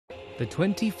The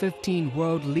 2015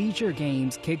 World Leisure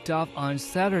Games kicked off on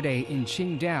Saturday in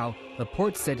Qingdao, a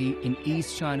port city in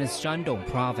East China's Shandong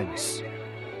province.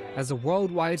 As a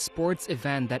worldwide sports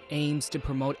event that aims to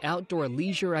promote outdoor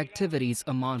leisure activities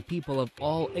among people of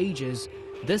all ages,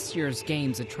 this year's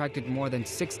games attracted more than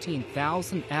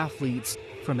 16,000 athletes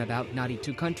from about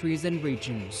 92 countries and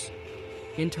regions.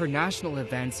 International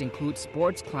events include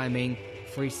sports climbing,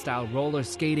 freestyle roller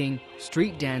skating,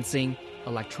 street dancing,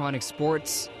 electronic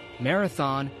sports,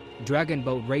 marathon, dragon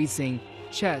boat racing,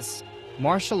 chess,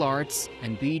 martial arts,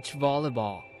 and beach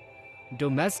volleyball.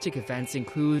 Domestic events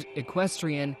include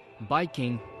equestrian,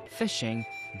 biking, fishing,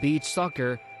 beach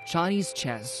soccer, Chinese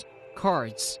chess,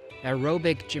 cards,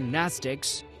 aerobic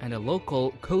gymnastics, and a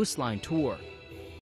local coastline tour.